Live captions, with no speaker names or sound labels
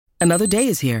Another day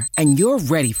is here, and you're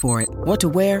ready for it. What to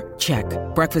wear? Check.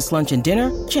 Breakfast, lunch, and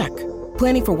dinner? Check.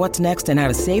 Planning for what's next and how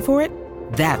to save for it?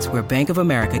 That's where Bank of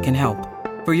America can help.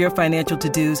 For your financial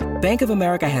to-dos, Bank of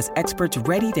America has experts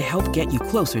ready to help get you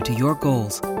closer to your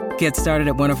goals. Get started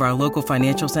at one of our local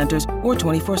financial centers or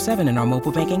 24/7 in our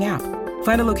mobile banking app.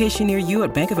 Find a location near you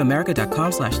at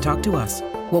bankofamerica.com/talktous.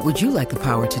 What would you like the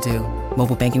power to do?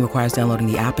 Mobile banking requires downloading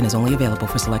the app and is only available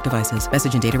for select devices.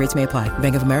 Message and data rates may apply.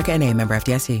 Bank of America N.A., member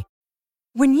FDIC.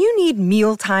 When you need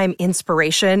mealtime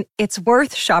inspiration, it's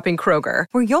worth shopping Kroger,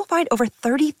 where you'll find over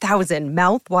 30,000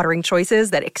 mouth-watering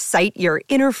choices that excite your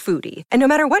inner foodie. And no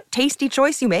matter what tasty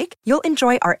choice you make, you'll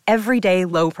enjoy our everyday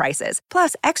low prices,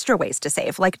 plus extra ways to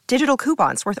save, like digital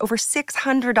coupons worth over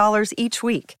 $600 each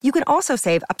week. You can also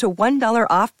save up to $1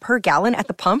 off per gallon at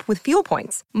the pump with fuel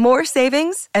points. More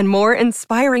savings and more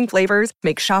inspiring flavors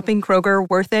make shopping Kroger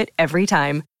worth it every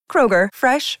time. Kroger,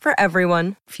 fresh for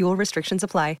everyone. Fuel restrictions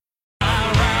apply.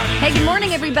 Hey, good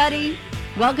morning, everybody.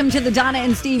 Welcome to the Donna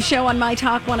and Steve Show on My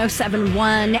Talk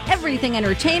 107.1, Everything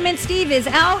Entertainment. Steve is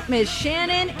out. Miss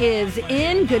Shannon is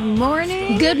in. Good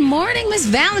morning. Good morning, Miss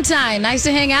Valentine. Nice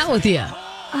to hang out with you.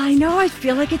 I know. I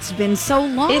feel like it's been so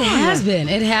long. It has been.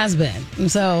 It has been.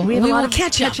 And so we have a lot of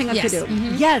catching up to do.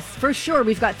 Mm-hmm. Yes, for sure.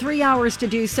 We've got 3 hours to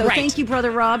do. So Thank you,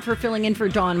 Brother Rob, for filling in for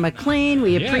Dawn McLean.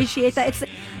 We appreciate that.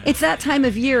 It's that time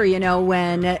of year,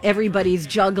 when everybody's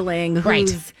juggling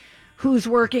who's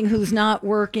working, who's not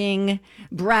working.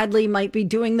 Bradley might be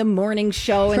doing the morning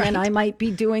show, and then I might be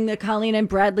doing the Colleen and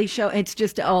Bradley show. It's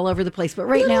just all over the place. But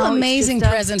right now, amazing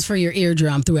presence for your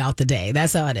eardrum throughout the day.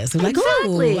 That's how it is. We're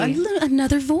exactly. Like,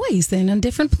 another voice in a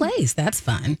different place. That's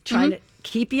fun. Trying to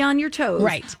keep you on your toes.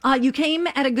 Right. You came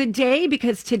at a good day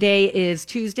because today is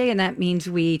Tuesday, and that means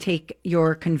we take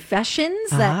your confessions.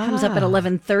 That comes up at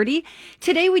 11:30.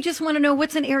 Today, we just want to know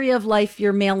what's an area of life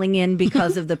you're mailing in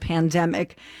because of the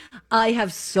pandemic. I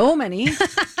have so many.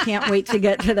 Can't wait to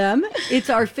get to them. It's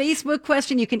our Facebook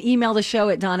question. You can email the show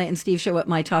at Donna and Steve Show at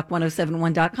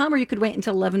mytalk1071.com, or you could wait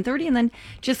until 11:30 and then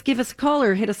just give us a call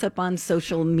or hit us up on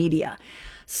social media.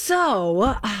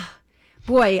 So,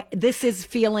 boy, this is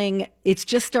it's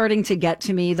just starting to get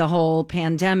to me, the whole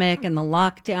pandemic and the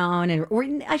lockdown, or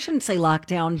I shouldn't say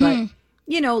lockdown, but,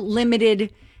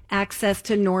 limited access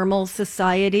to normal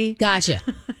society. Gotcha.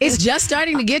 It's just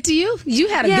starting to get to you? You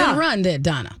had a good run there,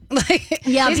 Donna.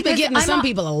 It's been getting to some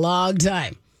people a long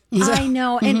time. I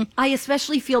know. And I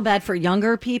especially feel bad for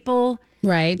younger people.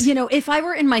 Right. If I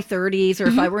were in my 30s or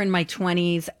if I were in my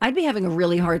 20s, I'd be having a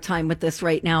really hard time with this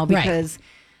right now because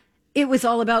it was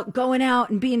all about going out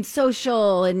and being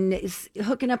social and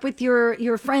hooking up with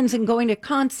your friends and going to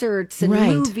concerts and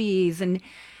movies. And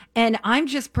I'm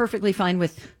just perfectly fine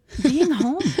with being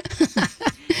home.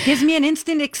 Gives me an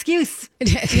instant excuse,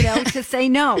 to say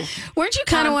no. Weren't you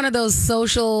kind of one of those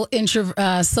social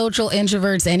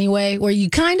introverts anyway, where you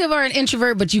kind of are an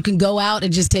introvert, but you can go out? It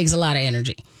just takes a lot of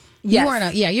energy.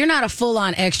 Yes. You're not a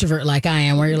full-on extrovert like I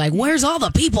am, where you're like, where's all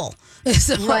the people?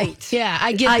 So, right. Yeah,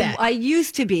 I get that. I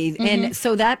used to be. And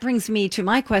so that brings me to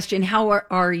my question. How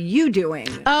are you doing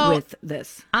with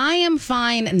this? I am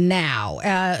fine now.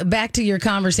 Back to your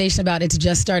conversation about it's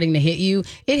just starting to hit you.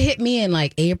 It hit me in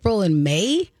like April and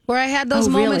May, where I had those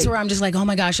moments where I'm just like, oh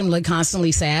my gosh, I'm like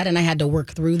constantly sad, and I had to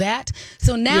work through that.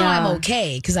 So now I'm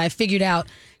okay because I figured out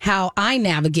how I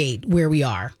navigate where we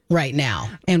are right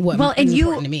now and what is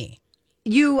important to me.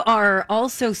 You are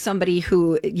also somebody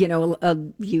who,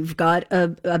 you've got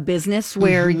a business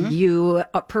where you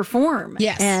perform.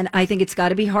 Yes. And I think it's got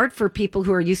to be hard for people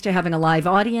who are used to having a live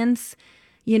audience.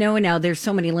 And now there's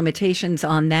so many limitations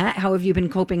on that. How have you been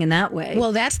coping in that way?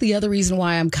 Well, that's the other reason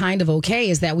why I'm kind of okay,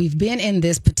 is that we've been in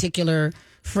this particular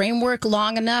framework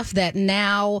long enough that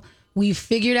now we've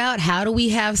figured out how do we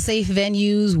have safe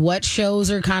venues, what shows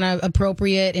are kind of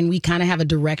appropriate, and we kind of have a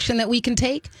direction that we can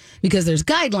take because there's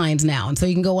guidelines now. And so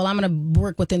you can go, well, I'm going to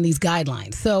work within these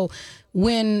guidelines. So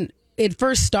when it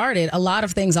first started, a lot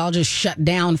of things all just shut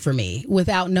down for me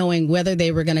without knowing whether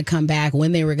they were going to come back,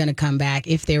 when they were going to come back,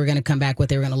 if they were going to come back, what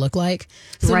they were going to look like.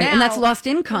 So right, now, and that's lost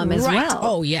income as well.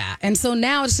 Oh, yeah. And so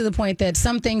now it's to the point that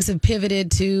some things have pivoted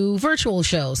to virtual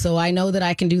shows. So I know that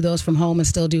I can do those from home and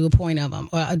still do a point of them,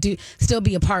 still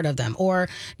be a part of them. Or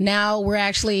now we're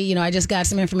actually, I just got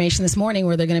some information this morning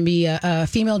where they're going to be a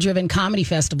female-driven comedy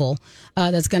festival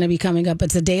that's going to be coming up.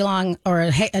 It's a day-long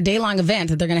event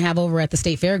that they're going to have over at the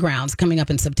State Fairgrounds coming up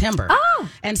in September. Oh,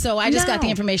 and so I just got the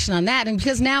information on that. And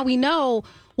because now we know,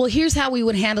 well, here's how we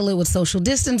would handle it with social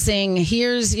distancing.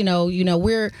 Here's,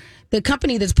 we're the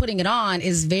company that's putting it on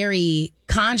is very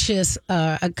conscious,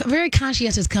 a very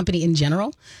conscientious company in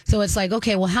general. So it's like,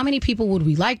 okay, well, how many people would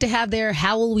we like to have there?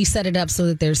 How will we set it up so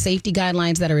that there's safety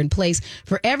guidelines that are in place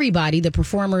for everybody, the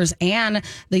performers and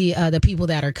the people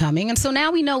that are coming? And so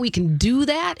now we know we can do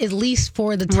that at least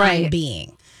for the time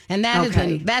being, and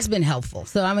that's been helpful.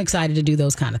 So I'm excited to do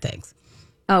those kind of things.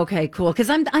 Okay, cool. Because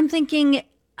I'm thinking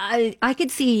I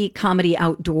could see comedy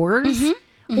outdoors. Mm-hmm.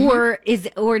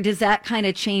 Or does that kind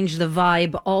of change the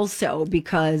vibe also?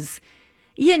 Because,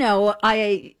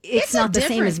 it's not the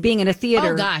same as being in a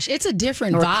theater. Oh gosh, it's a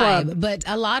different vibe. Club. But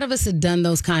a lot of us had done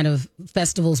those kind of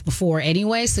festivals before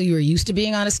anyway, so you're used to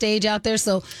being on a stage out there,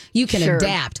 so you can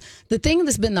adapt. The thing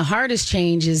that's been the hardest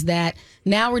change is that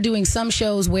now we're doing some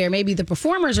shows where maybe the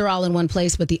performers are all in one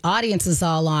place, but the audience is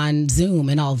all on Zoom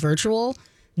and all virtual.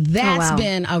 That's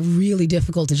been a really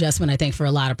difficult adjustment, I think, for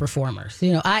a lot of performers.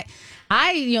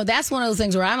 That's one of those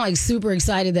things where I'm like super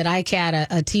excited that I had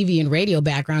a TV and radio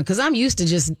background, because I'm used to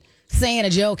just saying a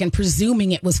joke and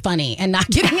presuming it was funny and not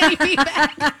getting any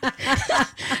feedback.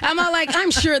 I'm all like,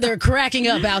 I'm sure they're cracking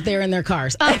up out there in their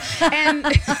cars. And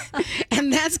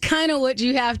that's kind of what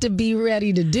you have to be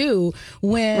ready to do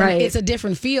when it's a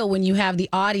different feel, when you have the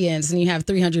audience and you have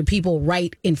 300 people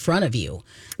right in front of you.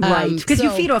 Right, because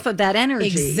you feed off of that energy.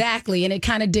 Exactly, and it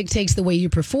kind of dictates the way you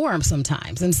perform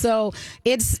sometimes. And so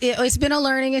it's been a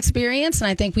learning experience, and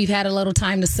I think we've had a little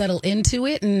time to settle into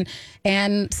it.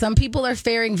 And some people are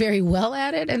faring very well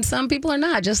at it, and some people are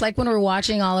not. Just like when we're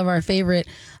watching all of our favorite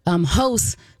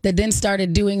hosts that then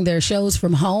started doing their shows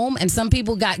from home, and some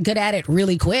people got good at it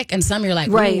really quick, and some you're like,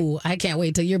 ooh, I can't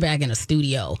wait till you're back in a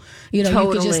studio. You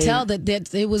could just tell that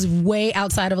it was way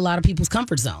outside of a lot of people's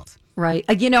comfort zones. Right.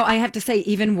 I have to say,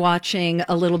 even watching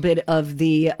a little bit of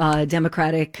the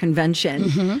Democratic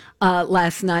convention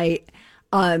last night,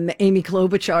 Amy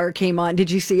Klobuchar came on. Did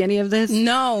you see any of this?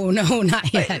 No,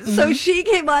 not yet. So she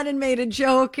came on and made a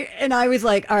joke, and I was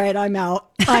like, all right, I'm out.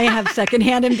 I have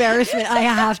secondhand embarrassment. I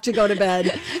have to go to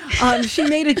bed. She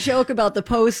made a joke about the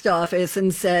post office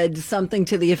and said something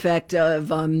to the effect of,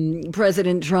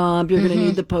 President Trump, you're going to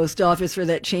need the post office for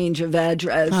that change of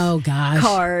address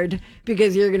card,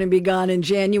 because you're going to be gone in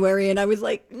January. And I was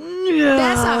like,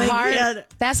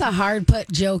 that's a hard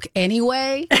put joke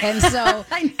anyway. And so,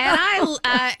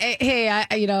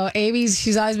 Amy,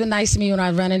 she's always been nice to me when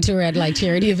I've run into her at like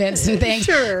charity events and things.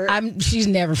 Sure. She's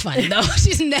never funny though.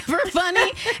 She's never funny.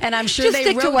 And I'm sure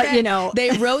they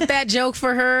wrote that joke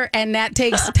for her, and that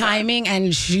takes timing,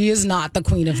 and she is not the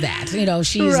queen of that.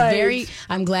 She's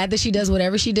I'm glad that she does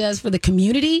whatever she does for the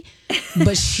community,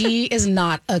 but she is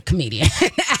not a comedian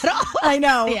at all. I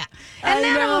know. Yeah. And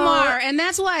none of them are. And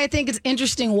that's why I think it's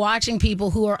interesting watching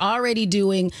people who are already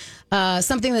doing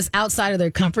something that's outside of their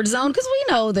comfort zone, because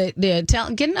we know that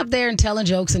getting up there and telling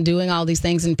jokes and doing all these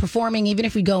things and performing, even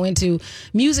if we go into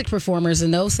music performers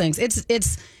and those things,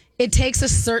 it takes a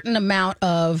certain amount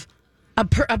of a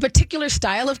particular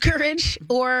style of courage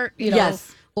or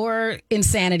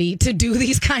insanity to do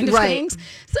these kind of things.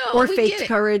 So or fake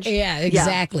courage. Yeah,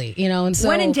 exactly. And so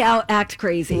when in doubt, act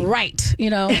crazy. Right.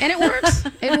 And it works.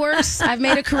 It works. I've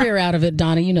made a career out of it,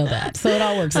 Donna. You know that. So it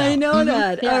all works out. I know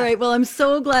that. Yeah. All right. Well, I'm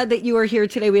so glad that you are here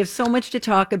today. We have so much to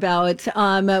talk about.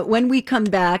 When we come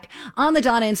back on the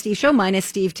Donna and Steve Show, minus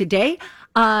Steve today,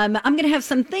 I'm going to have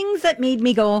some things that made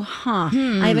me go, I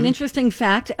have an interesting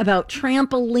fact about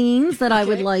trampolines that I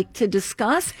would like to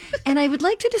discuss, and I would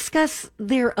like to discuss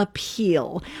their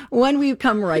appeal when we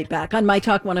come right back on My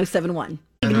Talk 107.1.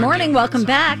 Good morning. Welcome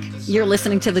back. You're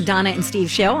listening to the Donna and Steve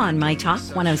Show on My Talk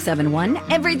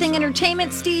 107.1. Everything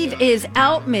Entertainment. Steve is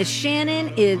out. Miss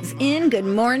Shannon is in. Good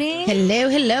morning.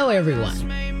 Hello,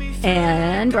 everyone.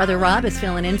 And Brother Rob is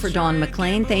filling in for Dawn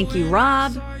McClain. Thank you,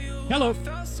 Rob. Hello.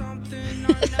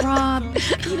 Rob,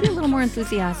 can you be a little more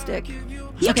enthusiastic?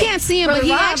 You can't see him, but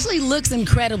he actually looks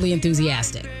incredibly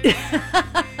enthusiastic.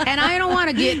 And I don't want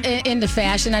to get into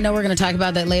fashion. I know we're going to talk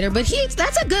about that later, but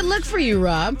that's a good look for you,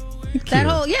 Rob. You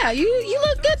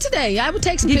look good today. I would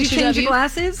take some pictures of you. Did you change your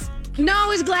glasses?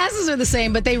 No, his glasses are the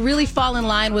same, but they really fall in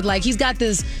line with, like, he's got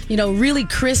this, really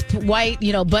crisp white,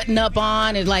 button up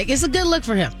on, and like, it's a good look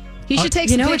for him. He should take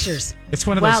some pictures. It's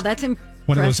one of those. Wow, that's impressive.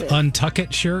 One of those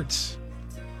untuck-it shirts.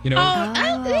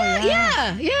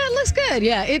 Yeah, it looks good.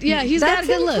 He's got a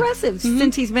good look. That's impressive,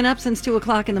 since he's been up since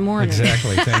 2:00 in the morning.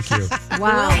 Exactly, thank you.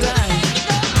 Wow. Well done.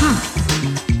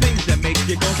 Things that make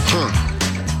you go,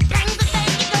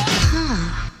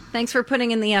 Thanks for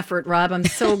putting in the effort, Rob. I'm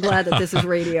so glad that this is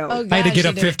radio. I had to get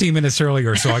up 15 minutes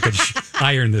earlier so I could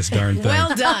iron this darn thing.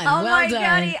 Well done. Oh well my done.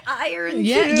 God, he ironed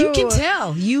Yeah, too.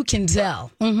 you can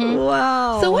tell. Mm-hmm.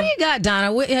 Wow. So what do you got,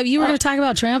 Donna? You were going to talk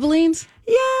about trampolines?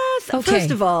 Yes,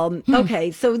 First of all,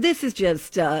 okay, so this is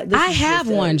just. I have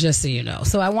one, just so you know.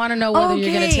 So I want to know whether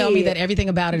you're going to tell me that everything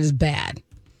about it is bad.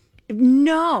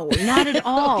 No, not at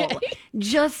all.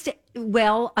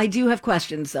 Well, I do have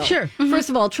questions, though. Sure. First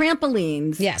of all,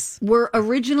 trampolines were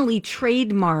originally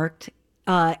trademarked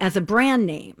as a brand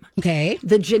name. Okay.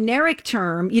 The generic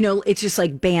term, it's just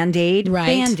like Band-Aid,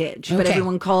 bandage, but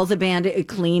everyone calls a Band-Aid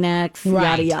Kleenex,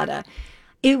 yada, yada.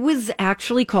 It was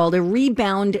actually called a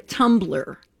rebound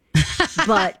tumbler.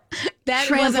 But that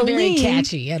wasn't very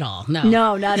catchy at all.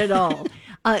 No, not at all.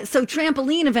 So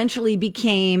trampoline eventually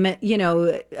became,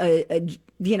 a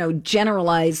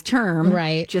generalized term,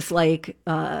 right? Just like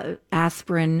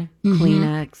aspirin,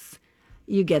 Kleenex.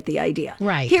 You get the idea,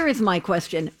 right? Here is my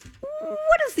question: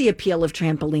 what is the appeal of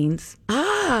trampolines?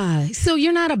 So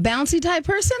you're not a bouncy type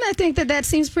person? I think that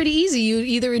seems pretty easy. You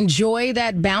either enjoy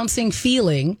that bouncing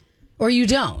feeling or you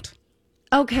don't.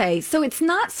 Okay, so it's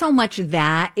not so much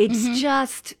that. It's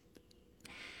just,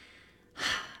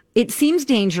 it seems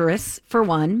dangerous, for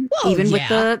one, even with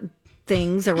the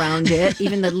things around it,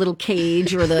 even the little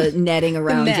cage or the netting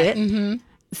around it.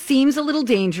 Seems a little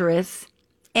dangerous,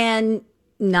 and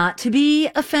not to be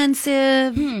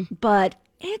offensive, but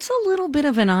it's a little bit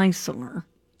of an eyesore.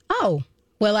 Oh.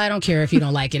 Well, I don't care if you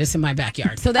don't like it. It's in my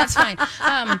backyard. So that's fine.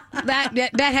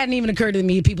 That hadn't even occurred to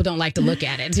me. People don't like to look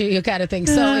at it, you kind of thing.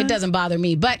 So it doesn't bother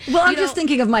me. But I'm just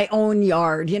thinking of my own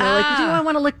yard. Like, do I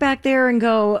want to look back there and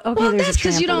go, okay, well, there's that's a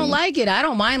because you don't like it. I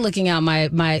don't mind looking out my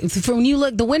from when you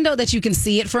look, the window that you can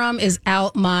see it from is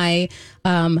out my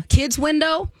kids'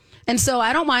 window. And so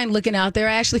I don't mind looking out there.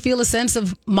 I actually feel a sense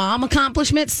of mom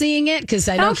accomplishment seeing it because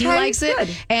I know he likes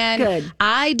it. And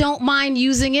I don't mind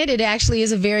using it. It actually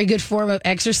is a very good form of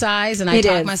exercise. And I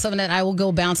talk myself into that. I will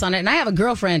go bounce on it. And I have a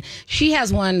girlfriend. She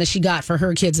has one that she got for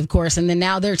her kids, of course. And then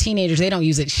now they're teenagers. They don't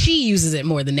use it. She uses it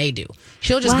more than they do.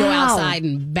 She'll just go outside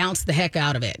and bounce the heck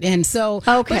out of it. And so,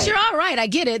 but you're all right. I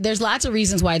get it. There's lots of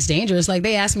reasons why it's dangerous. Like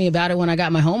they asked me about it when I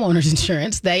got my homeowner's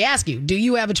insurance. They ask you, do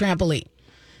you have a trampoline?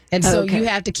 And so you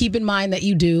have to keep in mind that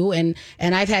you do. And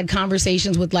I've had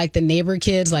conversations with like the neighbor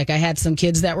kids. Like I had some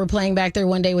kids that were playing back there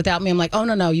one day without me. I'm like, oh,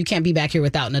 no, you can't be back here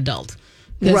without an adult.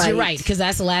 Because you're right. Because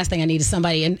that's the last thing I need is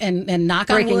somebody and knock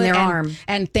on wood. Breaking their arm.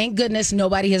 And thank goodness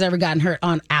nobody has ever gotten hurt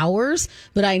on ours.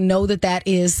 But I know that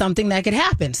is something that could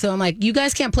happen. So I'm like, you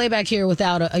guys can't play back here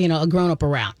without a grown up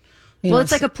around.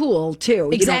 It's like a pool too.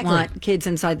 Exactly. You don't want kids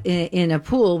inside in a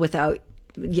pool without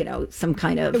some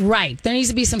kind of right. There needs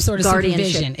to be some sort of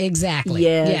supervision. Exactly.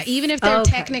 Yes. Yeah. Even if they're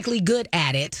technically good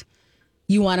at it,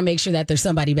 you want to make sure that there's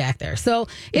somebody back there. So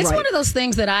it's one of those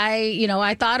things that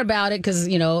I thought about it because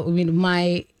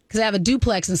because I have a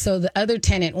duplex, and so the other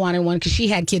tenant wanted one because she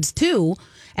had kids too,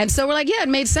 and so we're like, it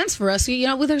made sense for us.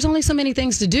 There's only so many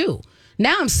things to do.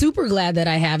 Now I'm super glad that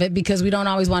I have it because we don't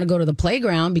always want to go to the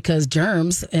playground because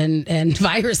germs and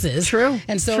viruses. True.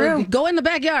 And so go in the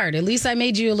backyard. At least I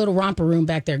made you a little romper room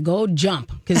back there. Go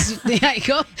jump. Because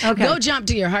go jump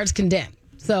to your heart's content.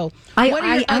 So what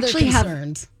are your other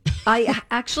concerns?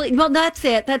 That's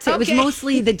it. That's it. It was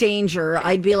mostly the danger.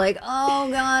 I'd be like, oh,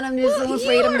 God, I'm just so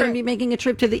afraid I'm going to be making a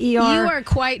trip to the ER. You are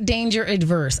quite danger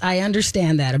adverse. I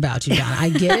understand that about you, Donna. I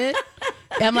get it.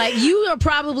 I'm like, you are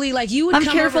probably like, you would I'm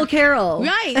careful, Carol.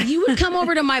 Right. You would come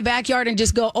over to my backyard and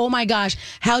just go, oh my gosh,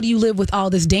 how do you live with all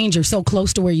this danger so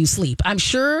close to where you sleep? I'm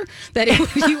sure that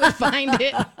you would find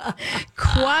it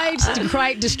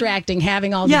quite distracting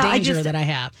having all the danger that I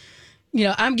have.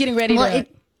 I'm getting ready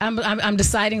I'm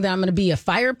deciding that I'm going to be a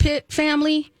fire pit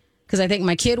family. Because I think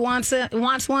my kid wants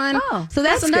one. Oh, so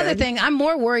that's another good. thing. I'm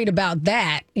more worried about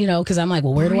that, because I'm like,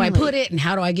 well, where do I put it? And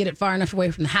how do I get it far enough away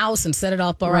from the house and set it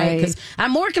up all right? Because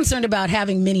I'm more concerned about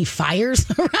having many fires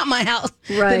around my house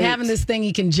than having this thing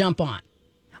you can jump on.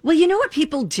 Well, you know what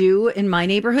people do in my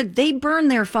neighborhood? They burn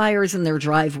their fires in their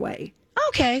driveway.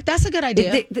 Okay, that's a good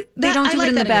idea. They don't do it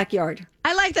in the backyard.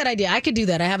 I like that idea. I could do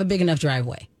that. I have a big enough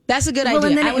driveway. That's a good idea.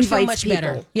 And then I would feel much people.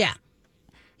 better. Yeah.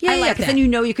 Yeah, because then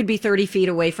you could be 30 feet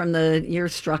away from your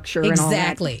structure and all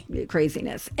that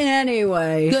craziness.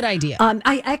 Anyway. Good idea.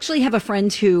 I actually have a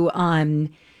friend who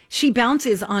she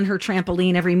bounces on her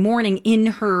trampoline every morning in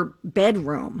her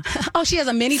bedroom. Oh, she has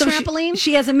a mini trampoline?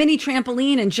 She has a mini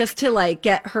trampoline, and just to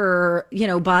get her,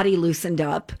 body loosened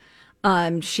up.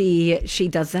 She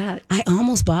does that. I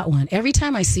almost bought one. Every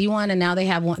time I see one, and now they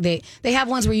have one. They have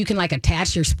ones where you can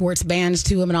attach your sports bands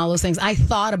to them and all those things. I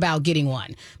thought about getting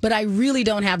one, but I really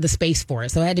don't have the space for it,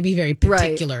 so I had to be very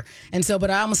particular. And so, but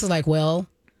I almost was like, well,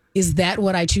 is that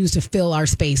what I choose to fill our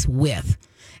space with?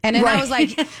 And then I was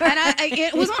like,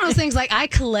 it was one of those things like I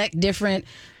collect different,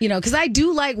 because I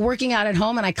do like working out at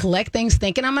home and I collect things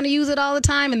thinking I'm going to use it all the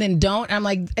time and then don't. I'm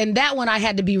like, and that one I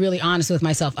had to be really honest with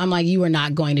myself. I'm like, you are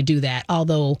not going to do that,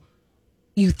 although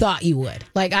you thought you would.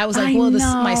 Like, I was like,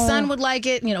 my son would like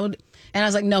it, and I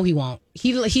was like, no, he won't.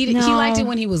 He liked it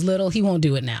when he was little. He won't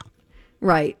do it now.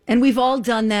 Right. And we've all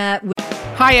done that.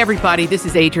 Hi, everybody. This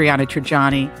is Adriana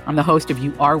Trajani. I'm the host of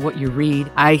You Are What You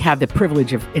Read. I have the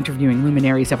privilege of interviewing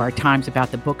luminaries of our times about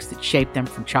the books that shaped them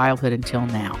from childhood until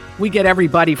now. We get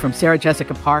everybody from Sarah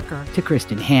Jessica Parker to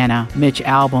Kristen Hanna, Mitch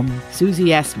Albom, Susie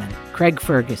Essman, Craig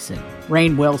Ferguson,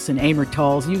 Rainn Wilson, Amor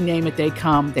Tolls, you name it, they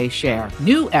come, they share.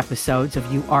 New episodes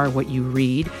of You Are What You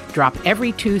Read drop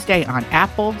every Tuesday on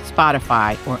Apple,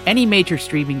 Spotify, or any major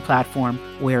streaming platform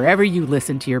wherever you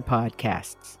listen to your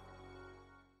podcasts.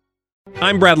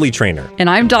 I'm Bradley Trainer. And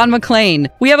I'm Don McClain.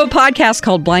 We have a podcast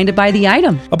called Blinded by the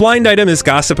Item. A blind item is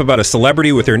gossip about a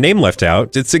celebrity with their name left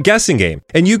out. It's a guessing game,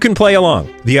 and you can play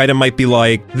along. The item might be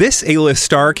like, this A-list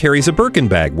star carries a Birkin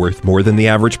bag worth more than the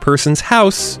average person's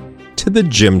house to the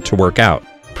gym to work out.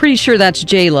 Pretty sure that's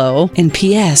J-Lo. And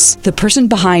P.S. the person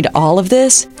behind all of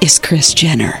this is Kris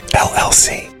Jenner,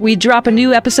 LLC. We drop a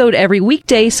new episode every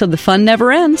weekday so the fun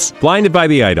never ends. Blinded by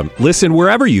the Item. Listen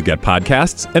wherever you get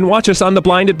podcasts and watch us on the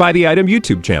Blinded by the Item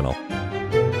YouTube channel.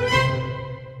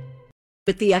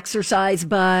 With the exercise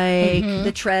bike,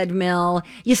 the treadmill,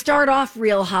 you start off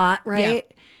real hot, right?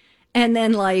 Yeah. And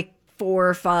then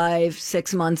 4, 5,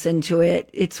 6 months into it,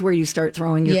 it's where you start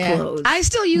throwing your clothes. I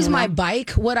still use my bike.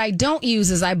 What I don't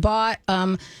use is I bought,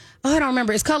 I don't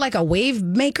remember. It's called like a wave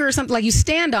maker or something. Like you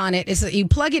stand on it. You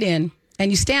plug it in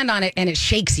and you stand on it and it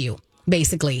shakes you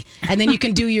basically. And then you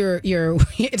can do your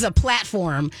it's a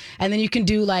platform. And then you can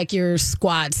do like your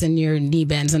squats and your knee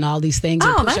bends and all these things. Oh,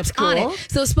 and push-ups that's cool. on it.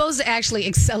 So it's supposed to actually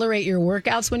accelerate your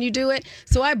workouts when you do it.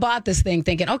 So I bought this thing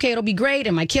thinking, okay, it'll be great.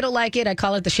 And my kid will like it. I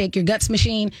call it the Shake Your Guts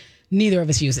machine. Neither of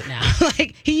us use it now.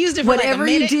 He used it for whatever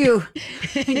like a minute. you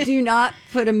do, do not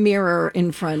put a mirror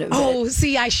in front of it. Oh,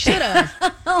 see, I should have.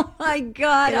 Oh my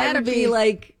God, That'd be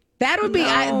like. That would be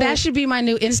that should be my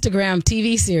new Instagram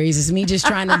TV series. Is me just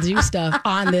trying to do stuff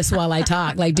on this while I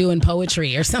talk, like doing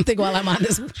poetry or something while I'm on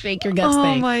this Shake Your Guts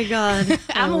thing. Oh my God,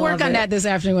 I'm gonna work on that this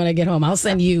afternoon when I get home. I'll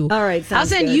send you. All right, I'll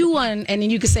send good. you one, and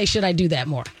then you can say, should I do that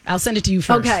more? I'll send it to you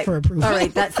first for approval. All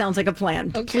right, that sounds like a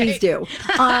plan. Okay. Please do.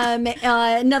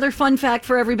 Another fun fact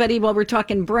for everybody while we're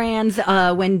talking brands: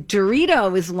 when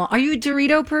Dorito is are you a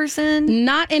Dorito person?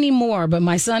 Not anymore, but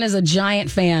my son is a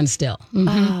giant fan still.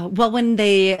 Mm-hmm. Well, when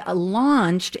they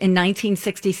launched in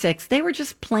 1966, they were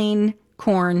just plain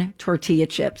corn tortilla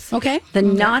chips. Okay. The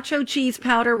nacho cheese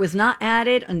powder was not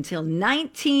added until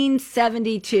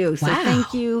 1972. So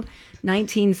thank you,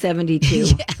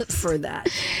 1972, for that.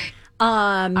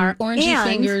 Our orangey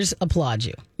fingers applaud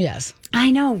you. Yes.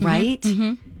 I know, right?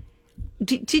 Mm-hmm.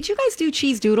 Did you guys do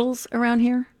cheese doodles around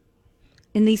here?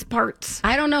 In these parts?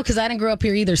 I don't know because I didn't grow up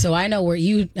here either, so I know where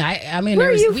you. I mean, where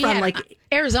are you from?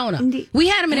 Arizona. We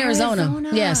had them in Arizona.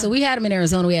 Yeah, so we had them in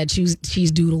Arizona. We had cheese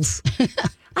doodles.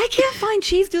 I can't find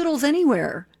cheese doodles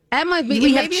anywhere. That might be. We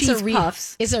maybe have it's cheese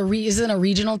puffs. Is it a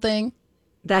regional thing?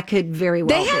 That could very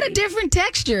well. They had a different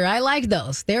texture. I like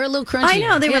those. They were a little crunchy. I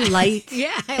know they were light.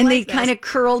 Yeah, and they kind of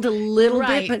curled a little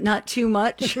bit, but not too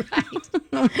much. Right.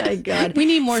 Oh my God, we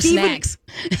need more snacks.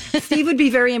 Steve would be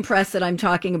very impressed that I'm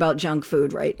talking about junk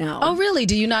food right now. Oh, really?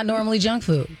 Do you not normally junk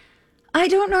food? I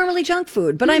don't normally junk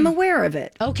food, but I'm aware of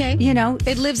it. Okay.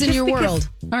 It lives in your world.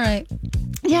 All right.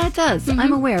 Yeah, it does. Mm-hmm.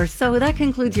 I'm aware. So that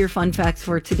concludes your fun facts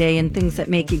for today and things that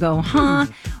make you go, huh?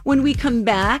 When we come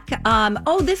back,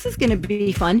 this is going to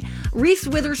be fun. Reese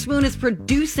Witherspoon is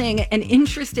producing an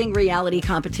interesting reality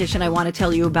competition I want to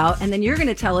tell you about. And then you're going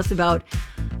to tell us about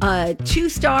two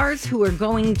stars who are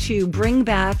going to bring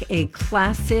back a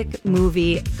classic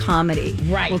movie comedy.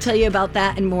 Right. We'll tell you about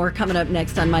that and more coming up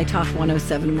next on My Talk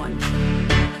 1071.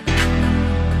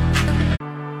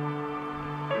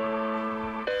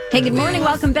 Hey, good morning.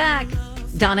 Welcome back.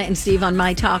 Donna and Steve on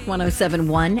My Talk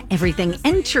 1071. Everything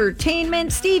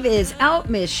Entertainment. Steve is out.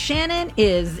 Miss Shannon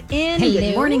is in. Hello.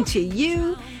 Good morning to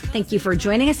you. Thank you for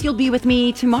joining us. You'll be with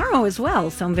me tomorrow as well,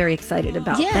 so I'm very excited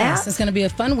about that. Yes, it's going to be a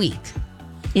fun week.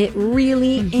 It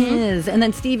really is. And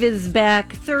then Steve is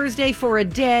back Thursday for a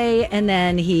day, and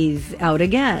then he's out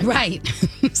again. Right.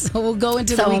 So we'll go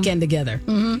into the weekend together.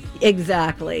 Mm-hmm.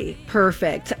 Exactly.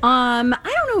 Perfect. I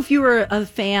don't know if you were a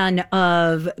fan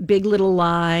of Big Little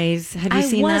Lies. Have you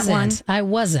seen that one? I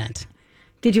wasn't.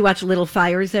 Did you watch Little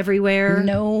Fires Everywhere?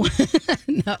 No.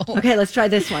 No. Okay, let's try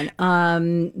this one.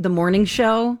 The Morning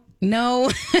Show. No.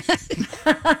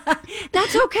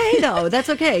 That's okay, though. That's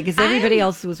okay, because everybody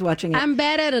else was watching it. I'm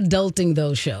bad at adulting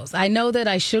those shows. I know that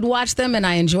I should watch them, and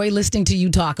I enjoy listening to you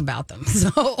talk about them.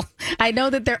 So I know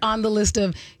that they're on the list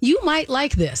of, you might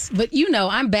like this, but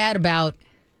I'm bad about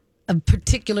a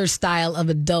particular style of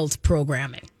adult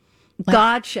programming.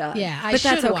 Gotcha. Yeah, I but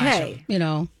should that's okay. watch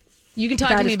them, You can talk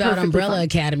That to me is about perfectly Umbrella fine.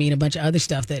 Academy and a bunch of other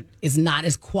stuff that is not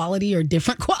as quality or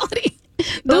different quality.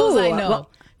 Those Ooh, I know. well,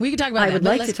 We can talk about I that. would but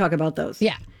like let's- to talk about those.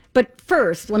 Yeah. But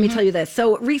first, let me tell you this.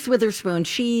 So Reese Witherspoon,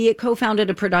 she co-founded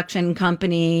a production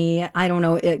company, I don't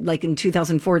know, like in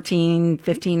 2014,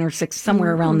 15 or 6,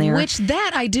 somewhere around there. Which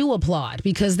that I do applaud,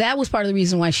 because that was part of the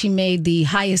reason why she made the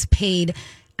highest paid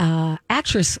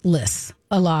actress list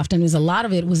aloft. And a lot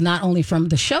of it was not only from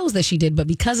the shows that she did, but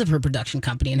because of her production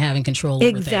company and having control over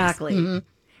Exactly. things.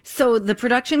 So the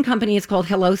production company is called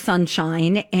Hello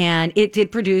Sunshine, and it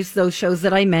did produce those shows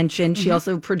that I mentioned. She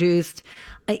also produced,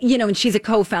 and she's a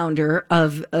co-founder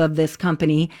of this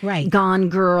company. Right. Gone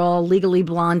Girl, Legally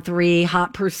Blonde 3,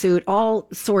 Hot Pursuit, all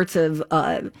sorts of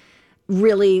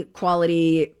really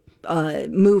quality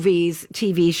movies,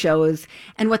 TV shows.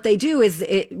 And what they do is,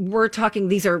 we're talking,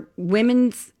 these are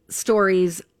women's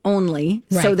stories only.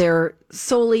 So Right. they're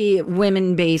solely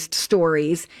women-based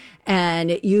stories,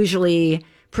 and usually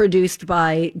produced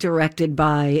by, directed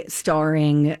by,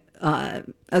 starring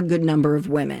a good number of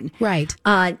women. Right.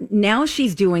 Now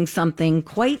she's doing something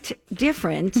quite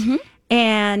different,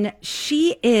 and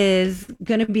she is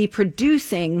going to be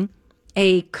producing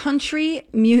a country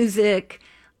music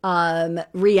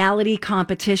reality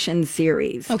competition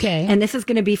series. Okay. And this is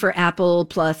going to be for Apple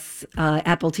Plus,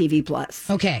 Apple TV Plus.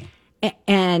 Okay.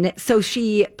 And so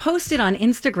she posted on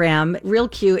Instagram, real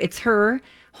cute. It's her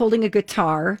holding a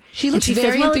guitar. She And looks says,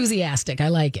 very "Well, enthusiastic. I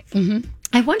like it. Mm-hmm.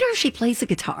 I wonder if she plays a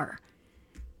guitar.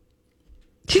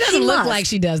 She doesn't look must. like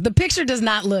she does. The picture does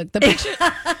not look. The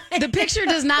picture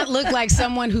does not look like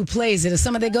someone who plays it. As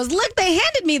someone that goes, look, they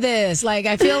handed me this. Like,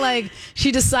 I feel like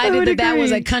she decided that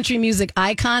was a country music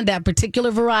icon, that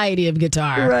particular variety of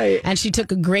guitar. Right. And she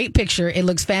took a great picture. It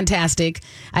looks fantastic.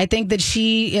 I think that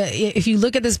she, if you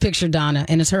look at this picture, Donna,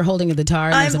 and it's her holding a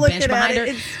guitar and there's a bench behind her.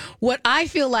 What I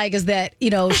feel like is that,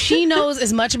 she knows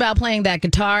as much about playing that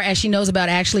guitar as she knows about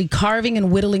actually carving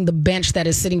and whittling the bench that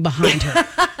is sitting behind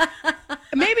her.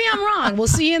 Maybe I'm wrong. We'll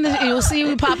see you'll see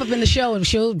me pop up in the show, and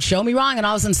she'll show me wrong, and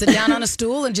all of a sudden sit down on a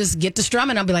stool and just get to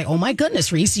strumming. I'll be like, oh my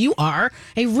goodness, Reese, you are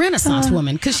a Renaissance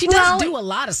woman, because she does do a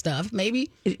lot of stuff. Maybe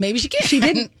she can. She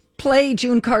didn't play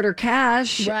June Carter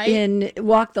Cash Right. in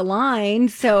Walk the Line,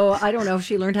 so I don't know if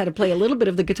she learned how to play a little bit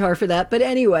of the guitar for that. But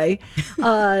anyway,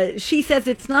 she says,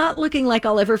 it's not looking like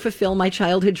I'll ever fulfill my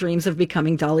childhood dreams of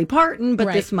becoming Dolly Parton, but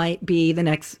Right. this might be the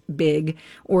next big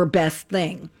or best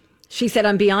thing. She said,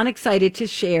 I'm beyond excited to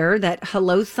share that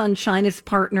Hello Sunshine is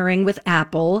partnering with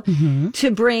Apple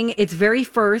to bring its very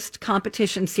first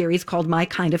competition series called My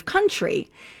Kind of Country.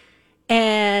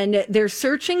 And they're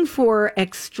searching for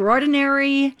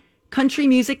extraordinary country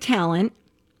music talent.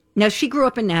 Now, she grew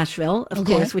up in Nashville, of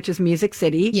course, which is Music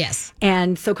City. Yes.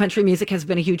 And so country music has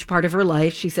been a huge part of her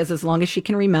life. She says, as long as she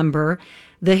can remember,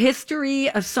 the history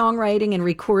of songwriting and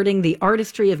recording, the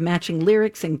artistry of matching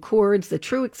lyrics and chords, the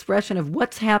true expression of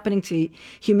what's happening to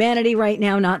humanity right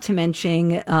now, not to mention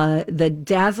the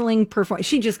dazzling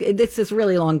performance. It's this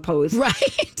really long pose.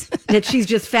 Right. That she's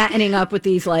just fattening up with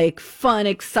these like fun,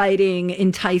 exciting,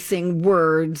 enticing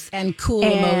words. And cool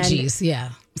emojis. Yeah.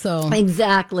 So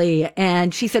Exactly.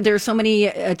 And she said there are so many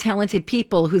talented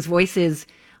people whose voices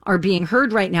are being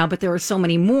heard right now, but there are so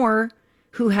many more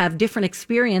who have different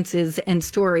experiences and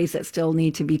stories that still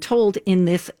need to be told in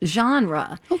this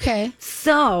genre. okay.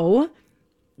 So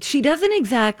she doesn't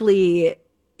exactly,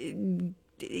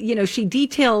 she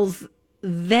details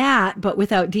that, but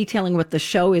without detailing what the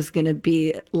show is going to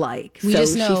be like. We So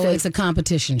just she know says- it's a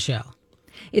competition show.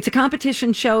 it's a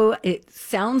competition show. It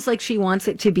sounds like she wants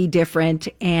it to be different.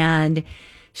 And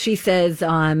she says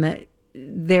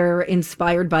they're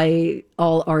inspired by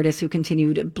all artists who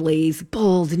continue to blaze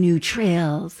bold new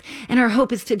trails. And our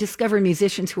hope is to discover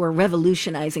musicians who are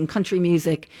revolutionizing country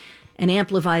music and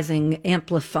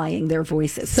amplifying their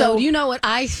voices. So you know what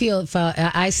I feel?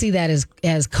 I see that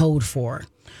as code for.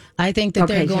 I think that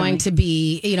they're Okay, tell going me. to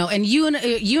be, and you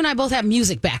and I both have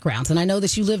music backgrounds, and I know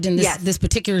that you lived in this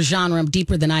particular genre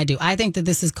deeper than I do. I think that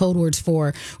this is code words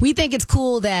for. We think it's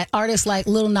cool that artists like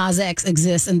Lil Nas X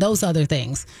exist and those other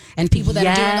things, and people that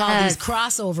are doing all these Yes.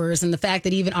 crossovers, and the fact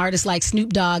that even artists like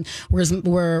Snoop Dogg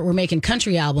were making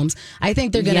country albums. I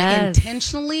think they're going to Yes.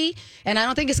 intentionally, and I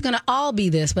don't think it's going to all be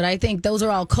this, but I think those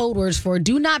are all code words for.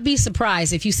 Do not be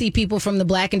surprised if you see people from the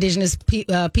Black, Indigenous,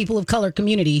 people of color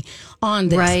community on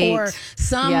this. Right. or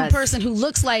some person who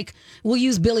looks like, we'll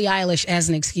use Billie Eilish as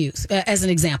an excuse, as an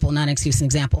example, not an excuse, an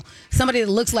example. Somebody that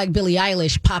looks like Billie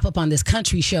Eilish pop up on this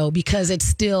country show because it's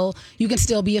still, you can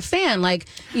still be a fan. Like,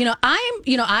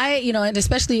 and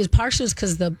especially as partially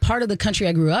because the part of the country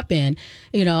I grew up in,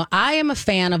 I am a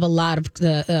fan of a lot of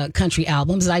the country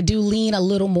albums. I do lean a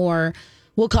little more,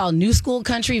 we'll call new school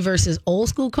country versus old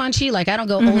school country. Like, I don't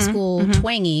go old school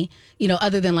twangy,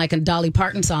 other than like a Dolly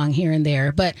Parton song here and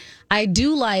there. But I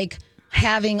do like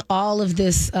having all of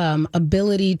this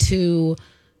ability to,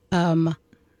 I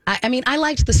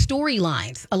liked the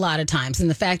storylines a lot of times, and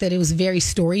the fact that it was very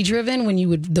story driven when you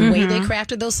would, the way they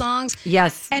crafted those songs.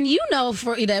 Yes. And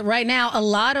for that right now, a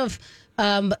lot of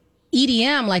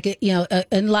EDM, like,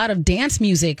 a lot of dance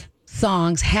music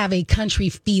songs have a country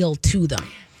feel to them.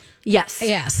 Yes.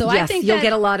 Yeah. So yes, I think you'll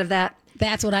get a lot of that.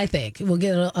 That's what I think. We'll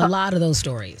get a lot of those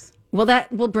stories. Well,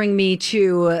 that will bring me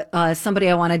to somebody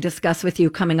I want to discuss with you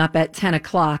coming up at 10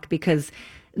 o'clock, because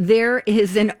there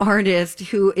is an artist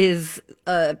who is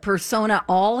a persona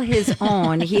all his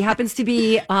own. He happens to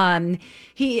be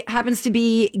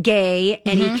gay,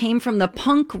 and he came from the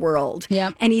punk world.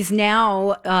 Yep. And he's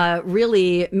now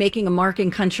really making a mark in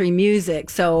country music.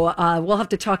 So we'll have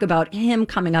to talk about him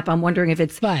coming up. I'm wondering if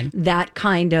it's that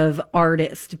kind of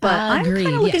artist. But I'm kind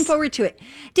of looking forward to it.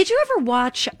 Did you ever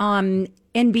watch NBC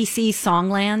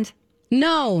Songland?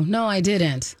 No, I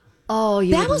didn't. Oh,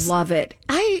 you would love it.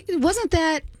 I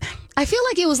feel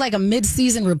like it was like a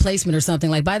mid-season replacement or something.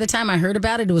 Like, by the time I heard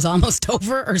about it, it was almost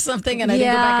over or something, and I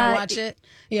didn't go back and watch it.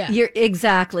 Yeah,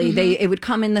 exactly. It would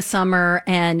come in the summer,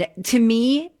 and to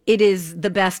me, it is the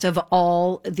best of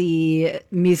all the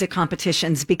music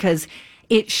competitions because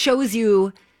it shows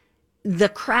you the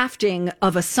crafting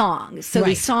of a song. So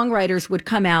these songwriters would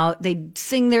come out, they'd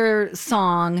sing their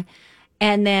song,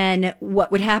 and then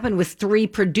what would happen was 3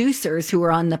 producers who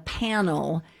were on the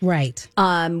panel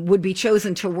would be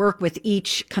chosen to work with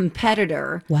each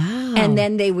competitor. Wow. And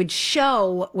then they would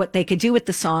show what they could do with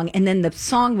the song, and then the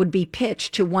song would be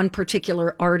pitched to one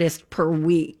particular artist per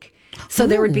week. So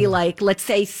there would be, like, let's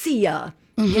say Sia.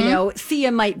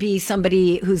 Sia might be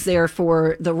somebody who's there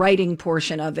for the writing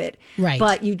portion of it. Right.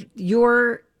 But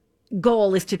your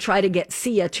goal is to try to get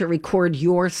Sia to record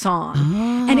your song.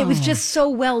 And it was just so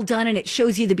well done, and it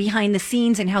shows you the behind the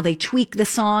scenes and how they tweak the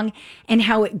song and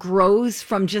how it grows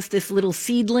from just this little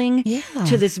seedling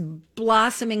to this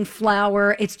blossoming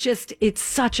flower. It's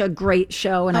such a great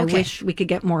show, and I wish we could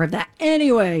get more of that.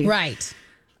 Anyway. Right.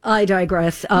 I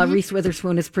digress. Reese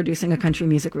Witherspoon is producing a country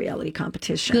music reality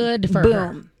competition. Good for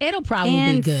her. It'll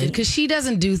probably be good because she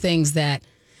doesn't do things that,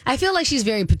 I feel like she's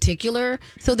very particular,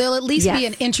 so there'll at least be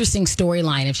an interesting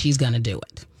storyline if she's going to do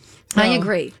it. So, I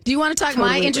agree. Do you want to talk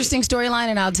my interesting storyline,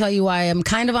 and I'll tell you why I'm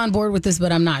kind of on board with this,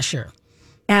 but I'm not sure.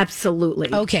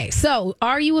 Absolutely. Okay, so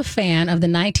are you a fan of the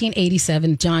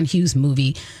 1987 John Hughes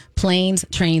movie, Planes,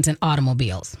 Trains, and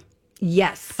Automobiles?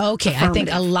 Yes. Okay, I think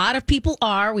a lot of people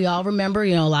are. We all remember,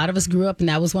 a lot of us grew up, and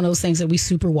that was one of those things that we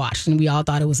super watched, and we all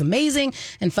thought it was amazing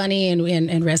and funny,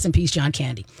 and rest in peace, John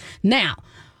Candy. Now,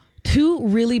 2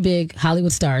 really big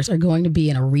Hollywood stars are going to be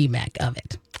in a remake of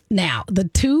it. Now, the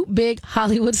 2 big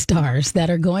Hollywood stars that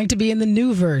are going to be in the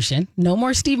new version, no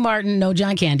more Steve Martin, no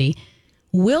John Candy,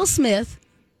 Will Smith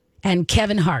and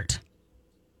Kevin Hart.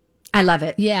 I love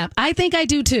it. Yeah, I think I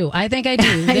do too. I think I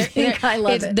do. I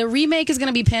love it. The remake is going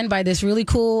to be penned by this really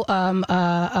cool writer.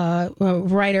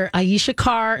 Aisha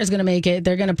Carr is going to make it.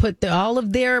 They're going to put all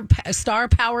of their star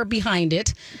power behind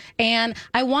it. And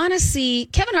I want to see,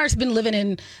 Kevin Hart's been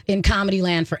living in comedy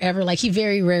land forever. Like, he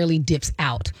very rarely dips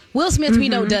out. Will Smith, we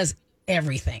know, does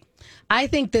everything. I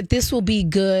think that this will be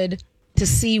good to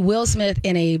see Will Smith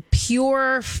in a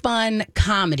pure, fun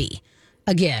comedy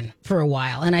again for a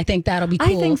while, and I think that'll be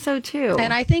cool. I think so too.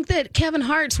 And I think that Kevin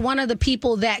Hart's one of the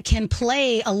people that can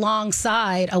play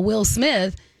alongside a Will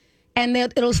Smith, and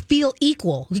that it'll feel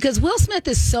equal, because Will Smith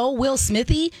is so Will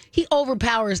Smithy, he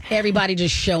overpowers everybody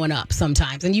just showing up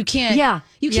sometimes, and you can't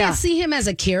see him as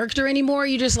a character anymore.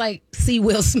 You just like see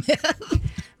Will Smith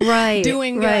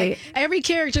doing every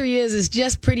character he is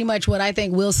just pretty much what I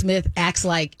think Will Smith acts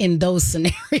like in those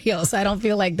scenarios. I don't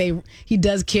feel like he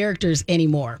does characters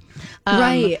anymore.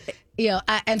 And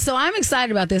so I'm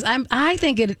excited about this. I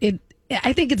think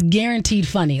it's guaranteed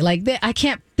funny. Like, I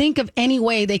can't think of any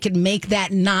way they could make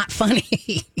that not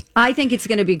funny. I think it's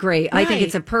going to be great. I think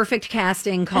it's a perfect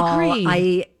casting call.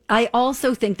 Agreed. I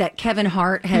also think that Kevin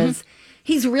Hart has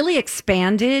he's really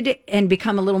expanded and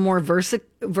become a little more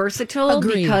versatile.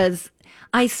 Agreed. Because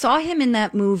I saw him in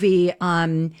that movie.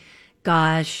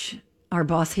 Gosh, our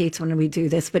boss hates when we do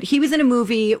this, but he was in a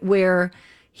movie where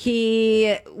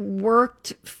He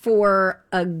worked for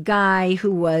a guy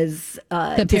who was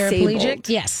The disabled. paraplegic?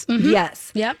 Yes. Mhm.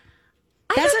 Yes. Yep.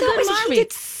 I That's thought a that good was, movie. he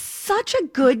did such a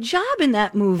good job in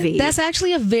that movie. That's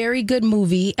actually a very good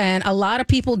movie, and a lot of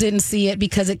people didn't see it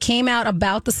because it came out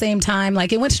about the same time.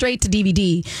 Like, it went straight to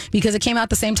DVD because it came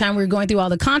out the same time we were going through all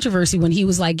the controversy when he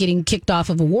was like getting kicked off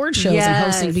of award shows and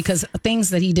hosting Yes. because things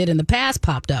that he did in the past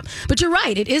popped up. But you're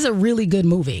right, it is a really good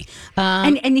movie.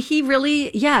 and he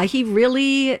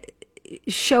really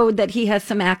showed that he has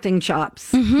some acting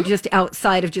chops just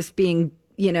outside of just being,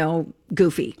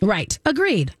 goofy. Right.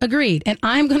 Agreed. And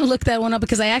I'm going to look that one up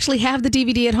because I actually have the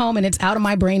DVD at home and it's out of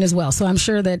my brain as well. So I'm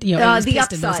sure that, it was The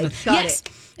pissed at those Upside. ones. Got yes. it.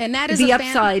 And that is The a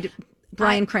Upside,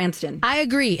 Bryan Cranston. I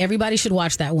agree. Everybody should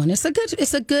watch that one. It's a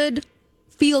good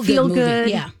feel Feel movie. good.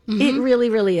 Yeah. It really,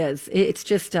 really is. It's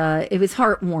just, it was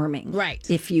heartwarming. Right.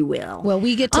 If you will. Well,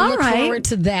 we get to All look right. forward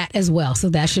to that as well. So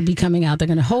that should be coming out. They're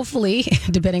going to hopefully,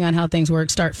 depending on how things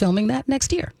work, start filming that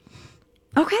next year.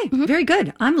 Okay, very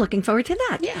good. I'm looking forward to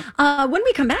that. Yeah. When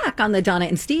we come back on the Donna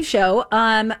and Steve show,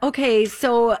 okay,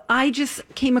 so I just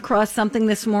came across something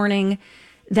this morning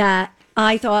that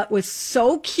I thought was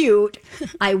so cute.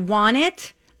 I want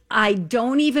it. I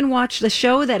don't even watch the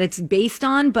show that it's based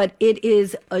on, but it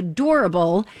is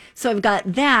adorable. So I've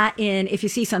got that in If You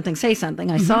See Something, Say Something.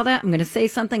 I saw that. I'm going to say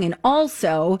something. And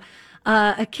also,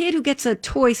 a kid who gets a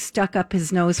toy stuck up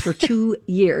his nose for 2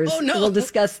 years. Oh, no. We'll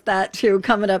discuss that too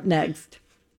coming up next.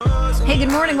 Hey,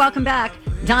 good morning. Welcome back.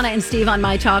 Donna and Steve on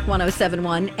My Talk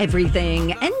 1071,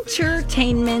 Everything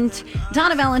Entertainment.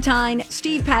 Donna Valentine,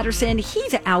 Steve Patterson.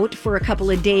 He's out for a couple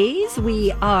of days.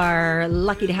 We are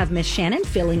lucky to have Miss Shannon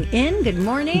filling in. Good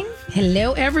morning.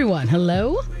 Hello, everyone.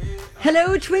 Hello.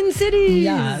 Hello, Twin Cities.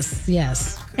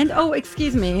 Yes. And oh,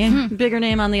 excuse me, bigger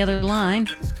name on the other line.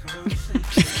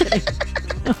 Just kidding.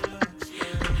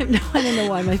 No, I don't know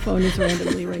why my phone is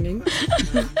randomly ringing.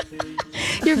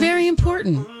 You're very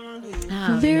important.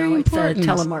 Very important. It's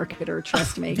a telemarketer,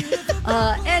 trust me.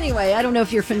 Anyway, I don't know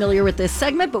if you're familiar with this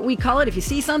segment, but we call it If You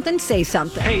See Something, Say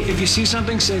Something. Hey, if you see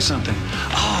something, say something.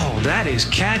 Oh, that is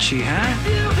catchy, huh?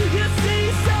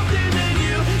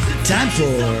 Time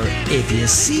for If You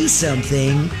See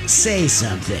Something, Say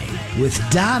Something with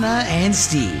Donna and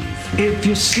Steve. If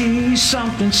you see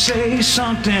something, say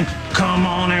something. Come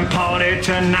on and party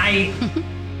tonight.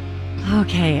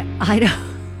 Okay, I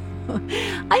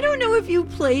don't know if you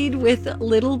played with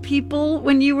little people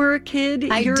when you were a kid.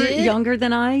 You're did. younger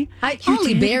than I. You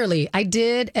only did? barely. I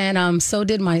did, and so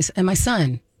did my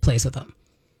son plays with them.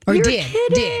 Or You're did.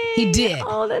 kidding. He did.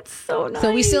 Oh, that's so nice.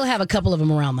 So we still have a couple of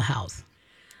them around the house.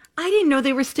 I didn't know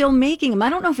they were still making them. I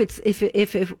don't know if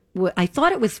I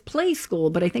thought it was Play School,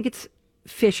 but I think it's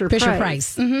Fisher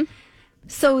Price. Mm-hmm.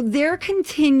 So they're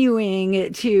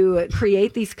continuing to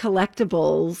create these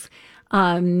collectibles.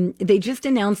 They just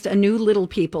announced a new Little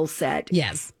People set.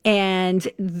 Yes. And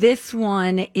this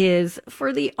one is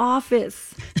for The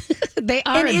Office. They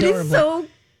are and adorable. It is so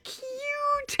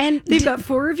cute. And they've got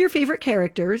 4 of your favorite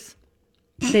characters.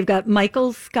 They've got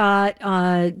Michael Scott,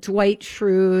 Dwight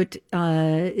Schrute.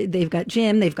 They've got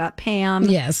Jim. They've got Pam.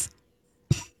 Yes.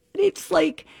 It's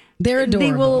like they're adorable.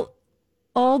 They will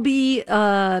all be.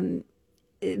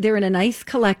 They're in a nice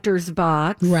collector's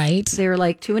box. Right. They're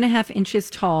like 2.5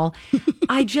 inches tall.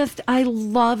 I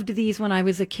loved these when I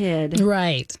was a kid.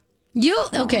 Right.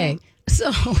 Okay.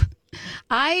 So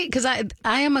I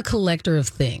am a collector of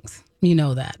things. You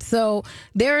know that. So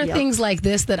there are things like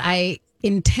this that I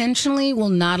intentionally will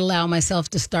not allow myself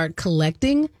to start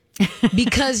collecting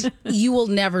because you will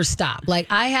never stop. Like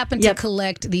I happen to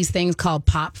collect these things called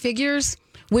pop figures,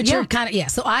 which are kind of,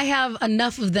 so I have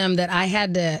enough of them that I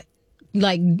had to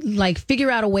like figure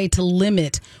out a way to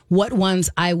limit what ones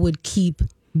I would keep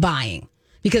buying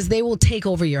because they will take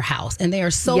over your house and they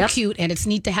are so cute and it's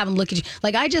neat to have them look at you.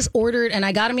 Like I just ordered and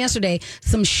I got them yesterday,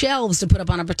 some shelves to put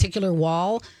up on a particular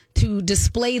wall to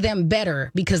display them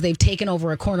better because they've taken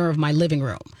over a corner of my living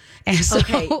room. And so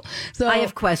I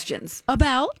have questions.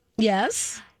 About?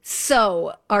 Yes.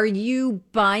 So, are you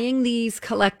buying these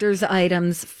collector's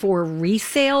items for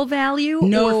resale value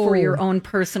or for your own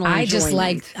personal enjoyment?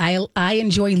 I just I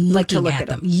enjoy looking at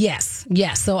them. Yes.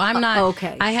 So I'm not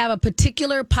okay. I have a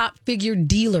particular pop figure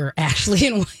dealer actually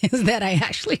in ways that I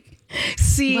actually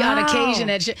see on occasion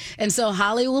and so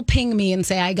Holly will ping me and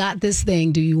say, I got this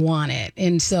thing, do you want it?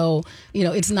 And so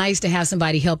it's nice to have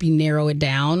somebody help you narrow it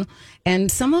down, and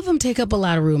some of them take up a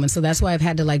lot of room, and so that's why I've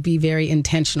had to be very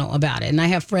intentional about it. And I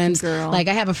have friends I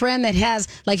have a friend that has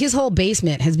his whole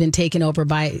basement has been taken over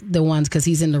by the ones because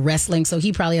he's into wrestling, so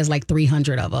he probably has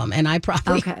 300 of them, and I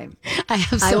probably I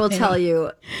have so I will many. tell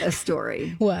you a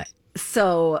story. What?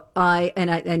 So I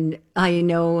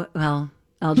know, well,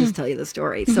 I'll just tell you the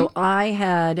story. So I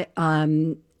had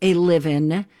a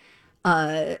live-in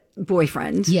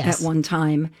boyfriend at one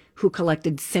time who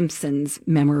collected Simpsons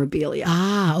memorabilia.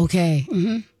 Ah, okay.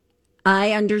 Mm-hmm.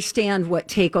 I understand what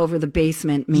take over the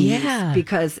basement means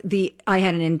because I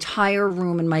had an entire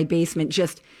room in my basement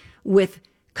just with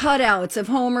cutouts of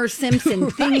Homer Simpson,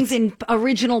 things in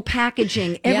original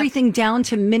packaging, everything down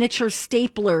to miniature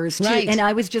staplers. And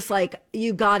I was just like,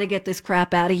 you got to get this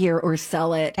crap out of here or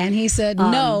sell it. And he said,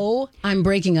 no, I'm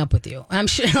breaking up with you. I'm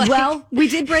sure. Well, we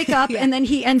did break up and then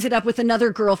he ended up with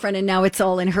another girlfriend and now it's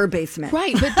all in her basement.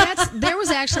 Right. But there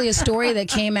was actually a story that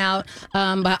came out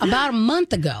about a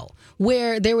month ago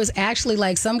where there was actually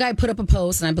like some guy put up a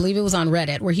post, and I believe it was on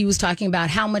Reddit, where he was talking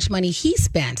about how much money he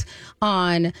spent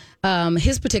on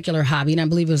his particular hobby. And I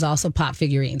believe it was also pop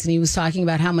figurines. And he was talking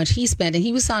about how much he spent. And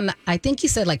he was on, I think he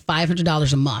said like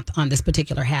 $500 a month on this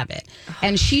particular habit.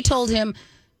 And she told him,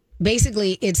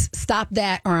 basically, it's stop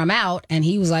that or I'm out. And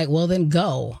he was like, well, then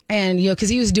go. And, because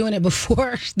he was doing it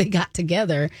before they got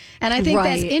together. And I think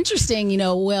that's interesting,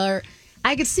 where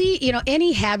I could see,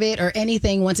 any habit or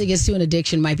anything once it gets to an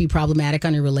addiction might be problematic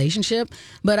on your relationship.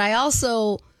 But I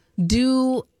also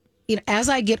do, as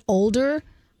I get older,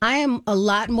 I am a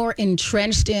lot more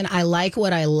entrenched in I like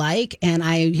what I like. And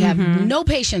I have no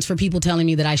patience for people telling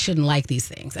me that I shouldn't like these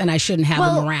things and I shouldn't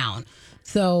have them around.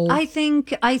 So I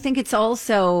think it's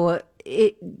also,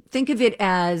 think of it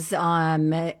as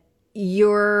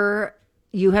you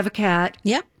have a cat.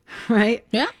 Yep. Right?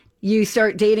 Yeah. You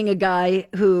start dating a guy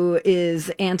who is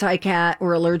anti-cat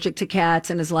or allergic to cats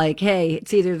and is like, hey,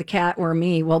 it's either the cat or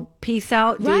me. Well, peace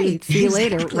out, dude. Right. See you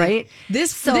later, right?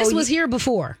 This was here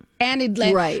before. And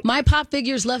my pop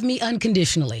figures love me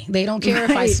unconditionally. They don't care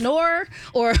if I snore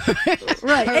or...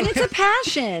 Right. And it's a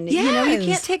passion. Yes. You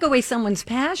can't take away someone's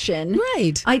passion.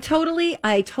 Right. I totally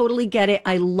get it.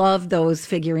 I love those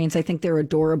figurines. I think they're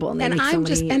adorable.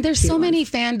 And there's so many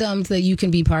fandoms that you can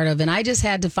be part of. And I just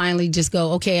had to finally just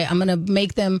go, okay, I'm going to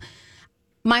make them...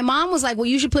 My mom was like, well,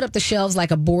 you should put up the shelves like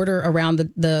a border around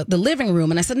the living room.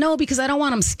 And I said, no, because I don't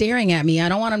want them staring at me. I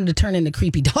don't want them to turn into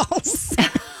creepy dolls.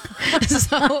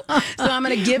 So I'm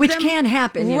going to give them... Which can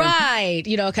happen. Right.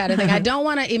 Kind of thing. I don't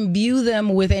want to imbue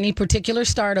them with any particular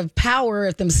start of power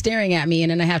if them staring at me, and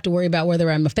then I have to worry about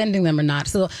whether I'm offending them or not.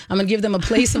 So I'm going to give them a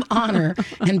place of honor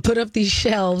and put up these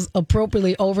shelves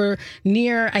appropriately over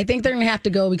near... I think they're going to have to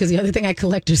go because the other thing I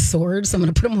collect is swords. So I'm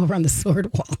going to put them over on the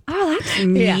sword wall. Oh, that's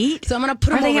neat. Yeah. So I'm going to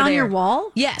put them over there. Are they on your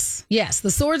wall? Yes.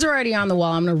 The swords are already on the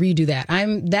wall. I'm going to redo that.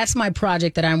 That's my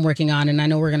project that I'm working on, and I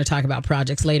know we're going to talk about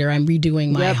projects later. I'm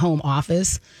redoing my home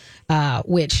office,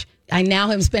 which I now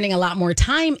am spending a lot more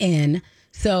time in.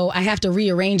 So I have to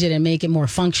rearrange it and make it more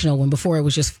functional when before it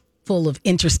was just full of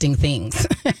interesting things,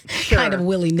 kind of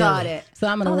willy-nilly. Got it. So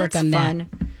I'm going to work on that.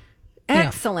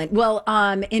 Excellent. Well,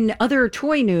 in other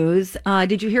toy news,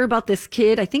 did you hear about this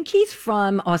kid? I think he's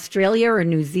from Australia or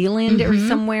New Zealand or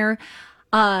somewhere.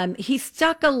 He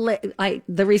stuck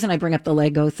the reason I bring up the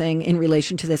Lego thing in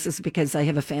relation to this is because I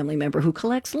have a family member who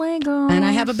collects Legos. And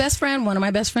I have a best friend. One of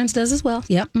my best friends does as well.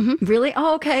 Yep. Mm-hmm. Really?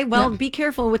 Oh, okay. Well, be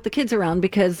careful with the kids around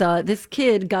because this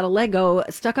kid got a Lego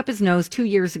stuck up his nose 2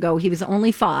 years ago. He was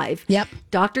only 5. Yep.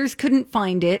 Doctors couldn't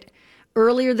find it.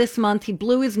 Earlier this month, he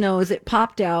blew his nose. It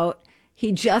popped out.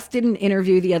 He just did an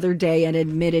interview the other day and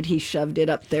admitted he shoved it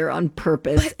up there on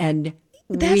purpose.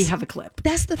 We have a clip.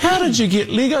 That's the thing. How did you get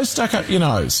Lego stuck up your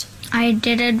nose? I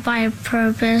did it by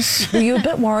purpose. Were you a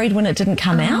bit worried when it didn't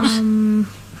come out?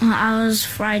 I was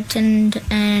frightened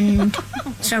and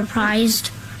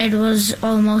surprised. It was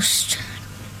almost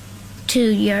 2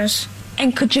 years.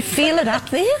 And could you feel it up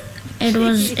there? It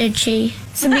was itchy.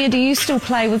 Samir, do you still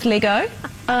play with Lego?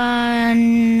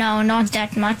 No, not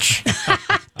that much.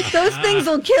 Those things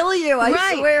will kill you,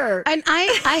 I swear. And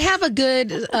I have a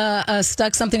good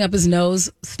stuck something up his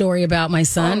nose story about my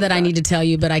son that I need to tell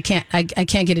you, but I can't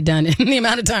get it done in the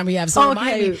amount of time we have. So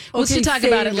remind me. We'll talk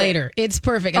about it later. It's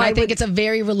perfect. And I think it's a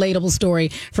very relatable story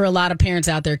for a lot of parents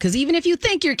out there. Because even if you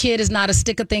think your kid is not a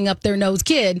stick a thing up their nose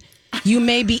kid, you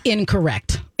may be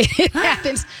incorrect. It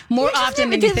happens more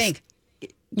often than you think.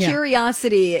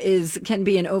 Curiosity can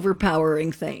be an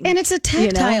overpowering thing. And it's a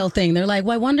tactile thing. They're like,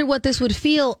 well, I wonder what this would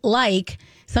feel like.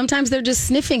 Sometimes they're just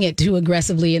sniffing it too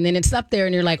aggressively, and then it's up there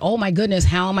and you're like, oh my goodness,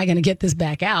 how am I going to get this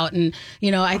back out? And,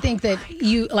 I think that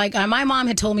my mom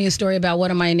had told me a story about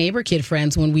one of my neighbor kid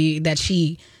friends that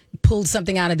she pulled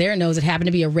something out of their nose. It happened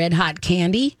to be a red hot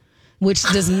candy, which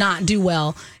does not do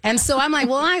well. And so I'm like,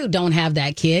 well, I don't have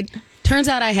that kid. Turns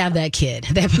out I have that kid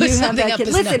that puts You have something that up kid.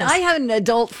 his Listen, nose. I had an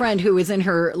adult friend who was in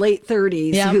her late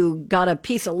 30s Yep. who got a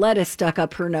piece of lettuce stuck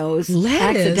up her nose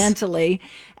Lettuce? accidentally.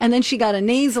 And then she got a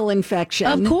nasal infection.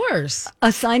 Of course.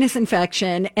 A sinus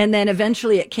infection. And then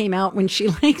eventually it came out when she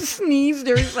like sneezed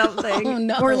or something. Oh,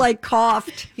 no. Or like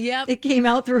coughed. Yep. It came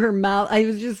out through her mouth. I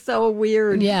was just so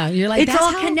weird. Yeah, you're like, it's that's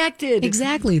all how- connected.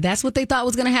 Exactly. That's what they thought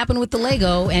was going to happen with the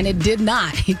Lego, and it did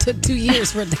not. It took 2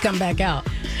 years for it to come back out.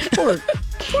 Poor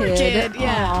kid.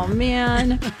 yeah. Oh,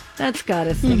 man. That's got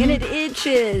us thinking. It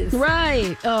itches.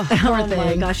 Right. Oh, poor Oh my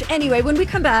thing. gosh. Anyway, when we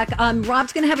come back,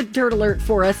 Rob's going to have a dirt alert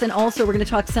for us. And also, we're going to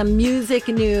talk some music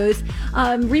news.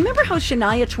 Remember how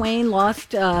Shania Twain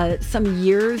lost some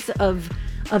years of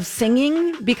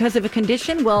singing because of a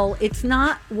condition? Well, it's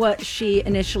not what she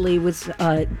initially was.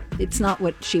 It's not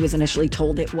what she was initially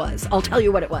told it was. I'll tell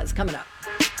you what it was coming up.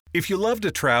 If you love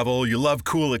to travel, you love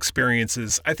cool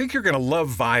experiences, I think you're going to love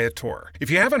Viator. If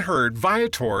you haven't heard,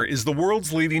 Viator is the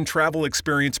world's leading travel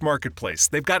experience marketplace.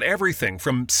 They've got everything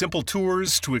from simple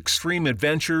tours to extreme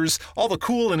adventures, all the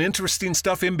cool and interesting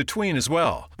stuff in between as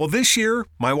well. Well, this year,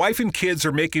 my wife and kids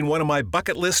are making one of my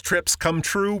bucket list trips come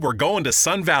true. We're going to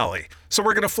Sun Valley. So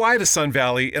we're going to fly to Sun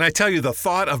Valley, and I tell you, the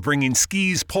thought of bringing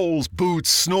skis, poles,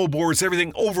 boots, snowboards,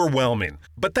 everything overwhelming.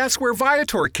 But that's where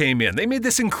Viator came in. They made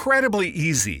this incredibly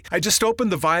easy. I just opened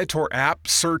the Viator app,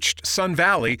 searched Sun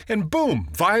Valley, and boom,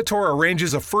 Viator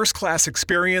arranges a first-class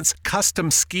experience, custom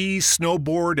ski,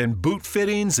 snowboard, and boot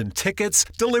fittings and tickets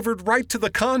delivered right to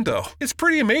the condo. It's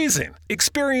pretty amazing.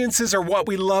 Experiences are what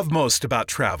we love most about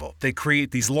travel. They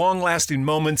create these long-lasting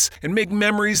moments and make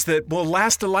memories that will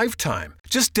last a lifetime.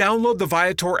 Just download the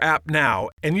Viator app now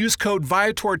and use code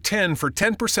Viator10 for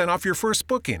 10% off your first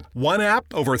booking. One app,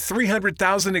 over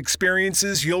 300,000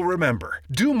 experiences you'll remember.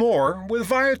 Do more with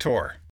Viator.